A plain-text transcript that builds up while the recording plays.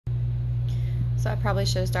So I probably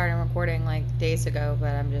should have started recording like days ago,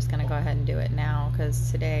 but I'm just gonna go ahead and do it now because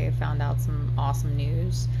today I found out some awesome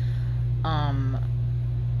news. Um,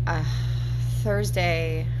 uh,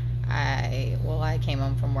 Thursday, I came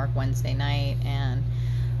home from work Wednesday night, and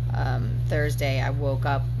Thursday I woke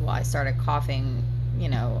up. Well, I started coughing,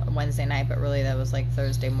 Wednesday night, but really that was like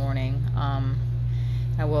Thursday morning.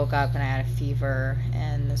 I woke up and I had a fever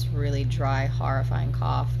and this really dry, horrifying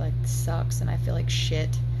cough. Like, sucks, and I feel like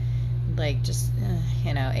shit. Like, just,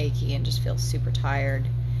 achy, and just feel super tired.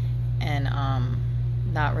 And,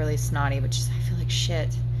 not really snotty, but just, I feel like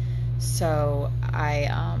shit. So, I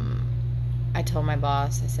told my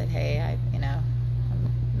boss, I said, hey,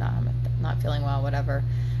 I'm not feeling well, whatever.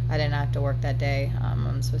 I didn't have to work that day.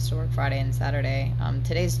 I'm supposed to work Friday and Saturday.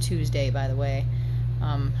 Today's Tuesday, by the way.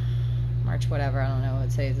 March whatever, I don't know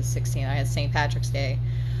what today's the 16th. I had St. Patrick's Day.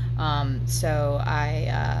 So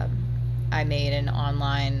I made an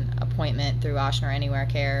online appointment through Ochsner Anywhere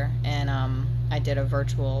Care, and I did a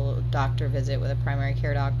virtual doctor visit with a primary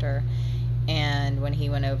care doctor. And when he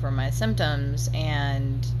went over my symptoms,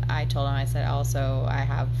 and I told him, I said, also, I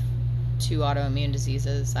have 2 autoimmune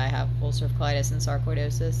diseases. I have ulcerative colitis and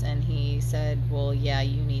sarcoidosis. And he said, well, yeah,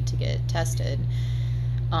 you need to get tested.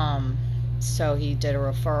 So he did a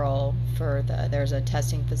referral for there's a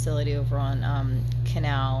testing facility over on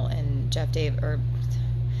Canal and I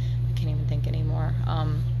can't even think anymore,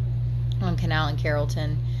 on Canal and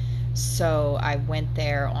Carrollton. So I went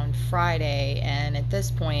there on Friday, and at this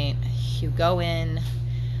point, you go in.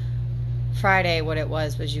 Friday, what it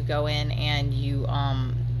was you go in and you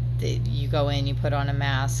put on a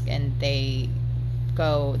mask, and they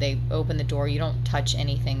open the door. You don't touch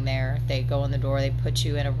anything there. They go in the door, they put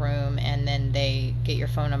you in a room, and then they get your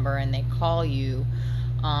phone number and they call you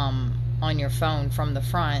on your phone from the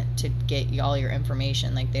front to get all your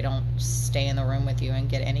information. Like, they don't stay in the room with you and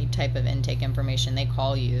get any type of intake information. They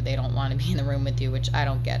call you. They don't want to be in the room with you, which I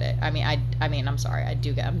don't get it. I mean, I'm sorry.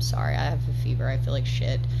 I'm sorry. I have a fever. I feel like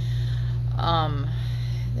shit.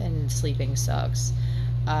 And sleeping sucks.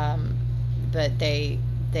 But they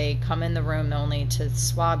come in the room only to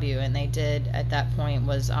swab you, and they did at that point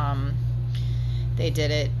was they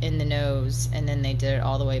did it in the nose, and then they did it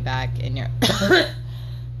all the way back in your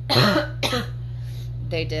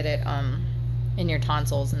they did it in your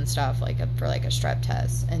tonsils and stuff, for a strep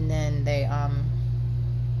test. And then they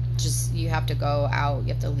you have to go out, you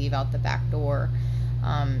have to leave out the back door.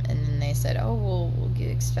 And then they said, oh, we'll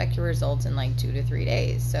expect your results in like 2 to 3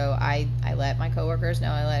 days. So I let my coworkers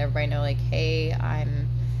know, I let everybody know, like, hey, I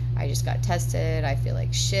just got tested, I feel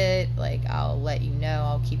like shit, like, I'll let you know,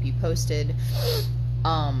 I'll keep you posted,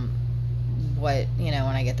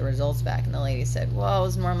 when I get the results back. And the lady said, well, it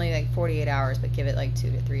was normally like 48 hours, but give it like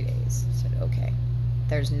 2 to 3 days. I said, okay.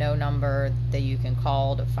 There's no number that you can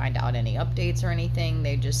call to find out any updates or anything.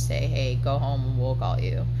 They just say, hey, go home and we'll call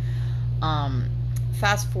you.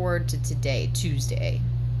 Fast forward to today, Tuesday,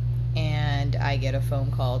 and I get a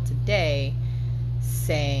phone call today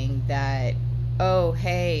saying that, oh,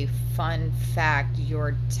 hey, fun fact,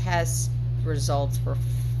 your test results were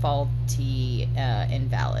faulty,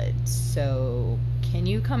 invalid. So can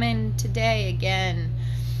you come in today again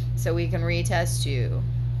so we can retest you?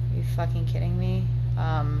 Are you fucking kidding me?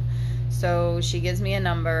 So she gives me a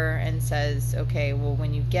number and says, okay, well,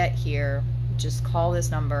 when you get here, just call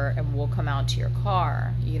this number and we'll come out to your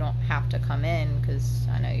car. You don't have to come in, because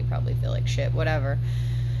I know you probably feel like shit, whatever.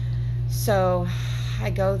 So I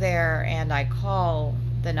go there and I call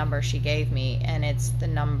the number she gave me, and it's the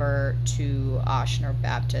number to Ochsner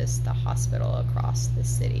Baptist, the hospital across the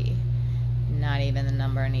city. Not even the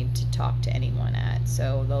number I need to talk to anyone at.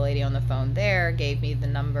 So the lady on the phone there gave me the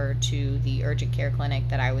number to the urgent care clinic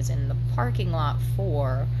that I was in the parking lot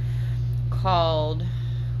for. Called,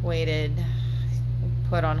 waited,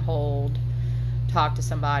 put on hold, talked to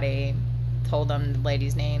somebody, told them the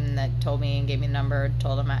lady's name that told me and gave me the number,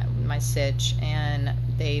 told them my sitch, and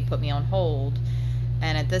they put me on hold.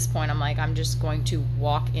 And at this point, I'm like, I'm just going to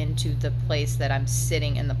walk into the place that I'm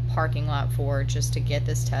sitting in the parking lot for just to get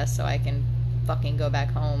this test so I can fucking go back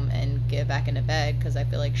home and get back into bed, because I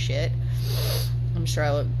feel like shit. I'm sure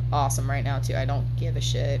I look awesome right now too. I don't give a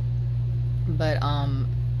shit. But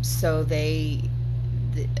so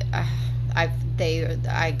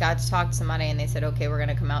I got to talk to somebody, and they said, okay, we're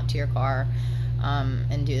gonna come out to your car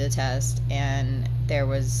and do the test. And there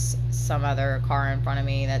was some other car in front of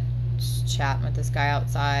me that chatting with this guy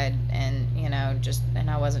outside, and and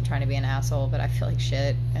I wasn't trying to be an asshole, but I feel like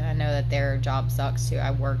shit, and I know that their job sucks too.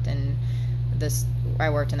 I worked in the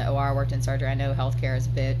OR, I worked in surgery. I know healthcare is a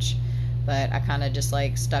bitch. But I kind of just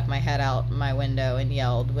like stuck my head out my window and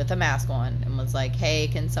yelled with a mask on and was like, hey,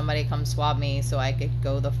 can somebody come swab me so I could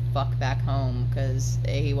go the fuck back home? Because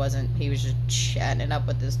he was just chatting it up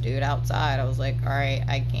with this dude outside. I was like, all right,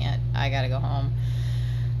 I can't, I gotta go home.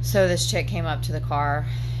 So this chick came up to the car.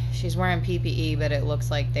 She's wearing PPE, but it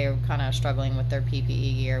looks like they're kind of struggling with their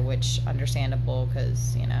PPE gear, which understandable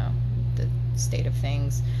because, you know, the state of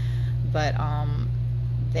things. But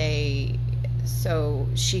so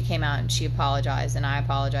she came out and she apologized, and I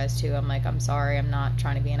apologized too. I'm like, I'm sorry, I'm not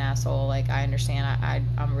trying to be an asshole. Like, I understand.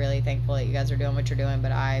 I'm really thankful that you guys are doing what you're doing,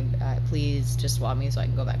 but I please just swab me so I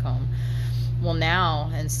can go back home. Well,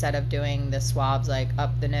 now, instead of doing the swabs, like,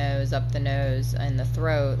 up the nose, and the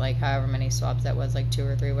throat, like, however many swabs that was, like, 2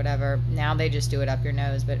 or 3, whatever, now they just do it up your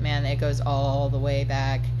nose. But, man, it goes all the way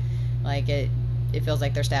back. Like, it feels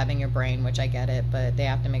like they're stabbing your brain, which I get it, but they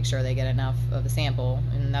have to make sure they get enough of a sample.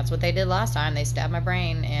 And that's what they did last time. They stabbed my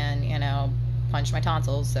brain and, you know, punched my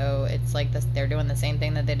tonsils. So it's like this, they're doing the same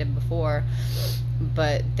thing that they did before,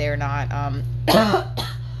 but they're not,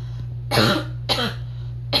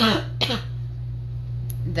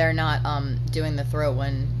 they're not doing the throat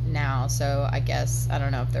one now. So I guess, I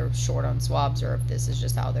don't know if they're short on swabs or if this is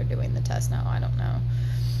just how they're doing the test now. I don't know.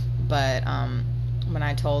 But when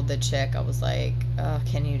I told the chick, I was like,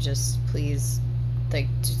 can you just please, like,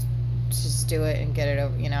 just do it and get it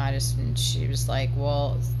over, you know? And she was like,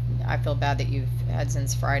 well, I feel bad that you've had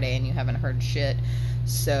since Friday and you haven't heard shit.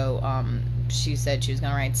 So she said she was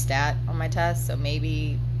gonna write stat on my test, so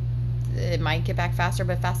maybe it might get back faster,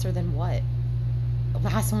 but faster than what? The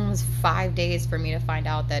last one was 5 days for me to find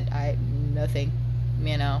out that nothing,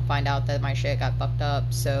 you know, find out that my shit got fucked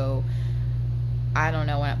up. So I don't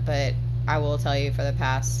know when, but I will tell you, for the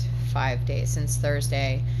past 5 days, since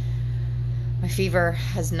Thursday, my fever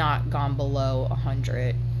has not gone below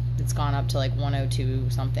 100. It's gone up to like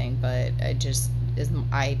 102 something, but I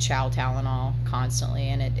chow Tylenol constantly,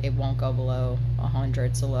 and it won't go below 100.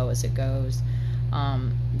 It's the lowest it goes.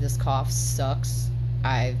 This cough sucks.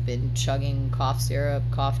 I've been chugging cough syrup,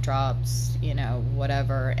 cough drops, you know,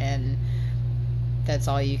 whatever, and that's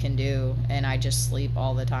all you can do. And I just sleep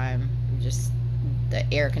all the time. Just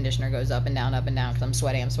the air conditioner goes up and down, because I'm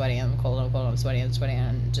sweaty, I'm cold, I'm sweaty,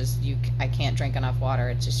 and just I can't drink enough water.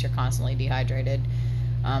 It's just you're constantly dehydrated.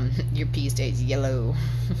 Your pee stays yellow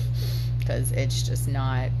because it's just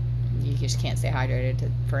not, you just can't stay hydrated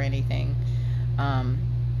for anything.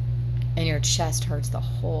 And your chest hurts the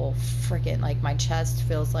whole freaking, like, my chest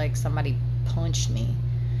feels like somebody punched me.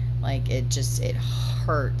 Like, it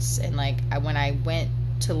hurts. And like, when I went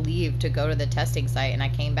to leave to go to the testing site and I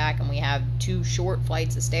came back and we have 2 short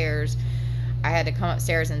flights of stairs, I had to come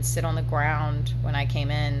upstairs and sit on the ground when I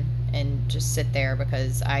came in and just sit there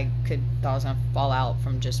because I thought I was gonna fall out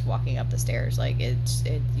from just walking up the stairs. Like,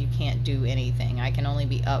 you can't do anything. I can only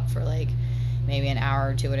be up for like maybe an hour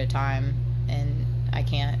or 2 at a time, and I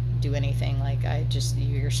can't do anything. Like,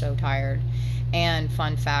 you're so tired. And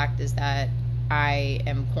fun fact is that I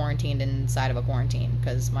am quarantined inside of a quarantine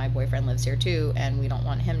because my boyfriend lives here too, and we don't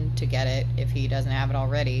want him to get it if he doesn't have it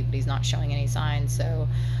already, but he's not showing any signs. So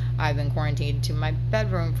I've been quarantined to my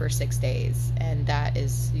bedroom for 6 days, and that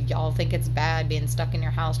is, y'all think it's bad being stuck in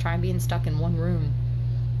your house. Try being stuck in one room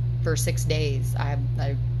for 6 days. I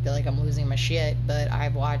feel like I'm losing my shit, but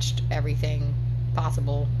I've watched everything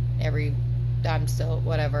possible. I'm still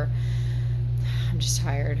whatever. I'm just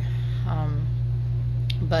tired.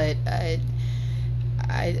 But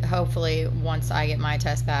I hopefully, once I get my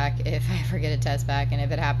test back, if I ever get a test back, and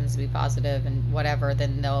if it happens to be positive and whatever,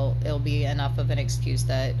 then it'll be enough of an excuse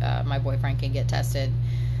that my boyfriend can get tested.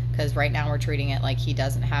 Because right now we're treating it like he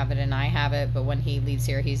doesn't have it and I have it, but when he leaves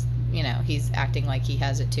here, he's acting like he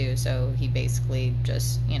has it too. So he basically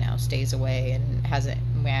just, stays away and he has an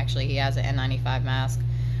N95 mask.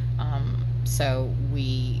 So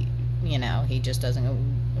he just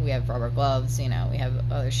doesn't. We have rubber gloves, we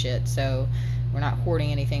have other shit. So we're not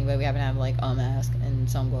hoarding anything, but we happen to have like a mask and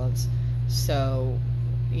some gloves. So,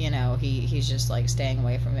 he's just like staying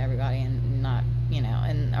away from everybody and not,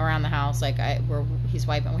 and around the house, like he's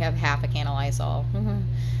wiping. We have half a can of Lysol,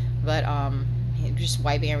 but he's just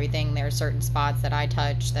wiping everything. There are certain spots that I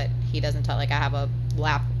touch that he doesn't touch. Like I have a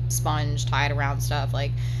lap sponge tied around stuff,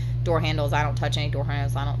 like door handles. I don't touch any door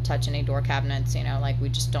handles. I don't touch any door cabinets. Like we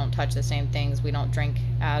just don't touch the same things. We don't drink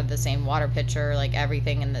out of the same water pitcher. Like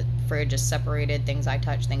everything in the fridge is separated. Things I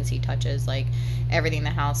touch, things he touches. Like everything in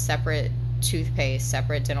the house, separate toothpaste,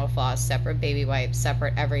 separate dental floss, separate baby wipes,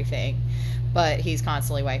 separate everything. But he's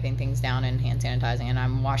constantly wiping things down and hand sanitizing, and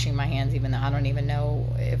I'm washing my hands, even though I don't even know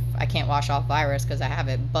if I can't wash off virus because I have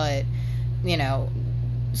it. But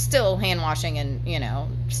still hand washing and, you know,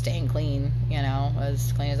 staying clean, you know,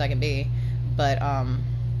 as clean as I can be. But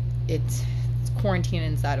it's quarantine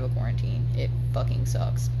inside of a quarantine. It fucking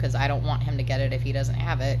sucks because I don't want him to get it if he doesn't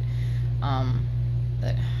have it.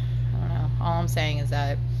 But I don't know. All I'm saying is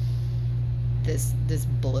that this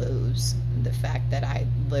blows. The fact that I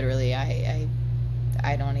literally I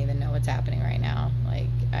don't even know what's happening right now. Like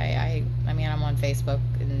I mean, I'm on Facebook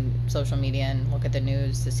and social media and look at the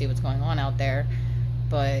news to see what's going on out there.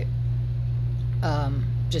 But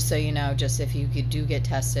just so you know, just if you do get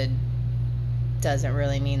tested, doesn't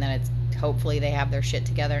really mean that it's, hopefully they have their shit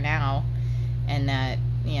together now, and that,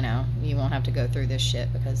 you know, you won't have to go through this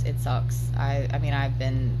shit because it sucks. I mean, I've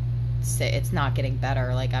been sick. It's not getting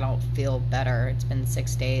better. Like, I don't feel better. It's been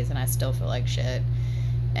 6 days and I still feel like shit.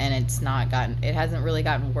 And it hasn't really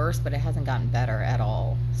gotten worse, but it hasn't gotten better at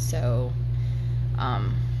all. So, I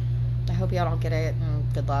hope y'all don't get it,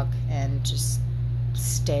 and good luck, and just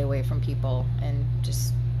stay away from people, and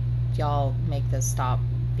just y'all make this stop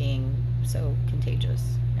being so contagious.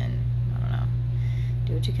 And I don't know,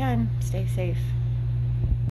 do what you can, stay safe.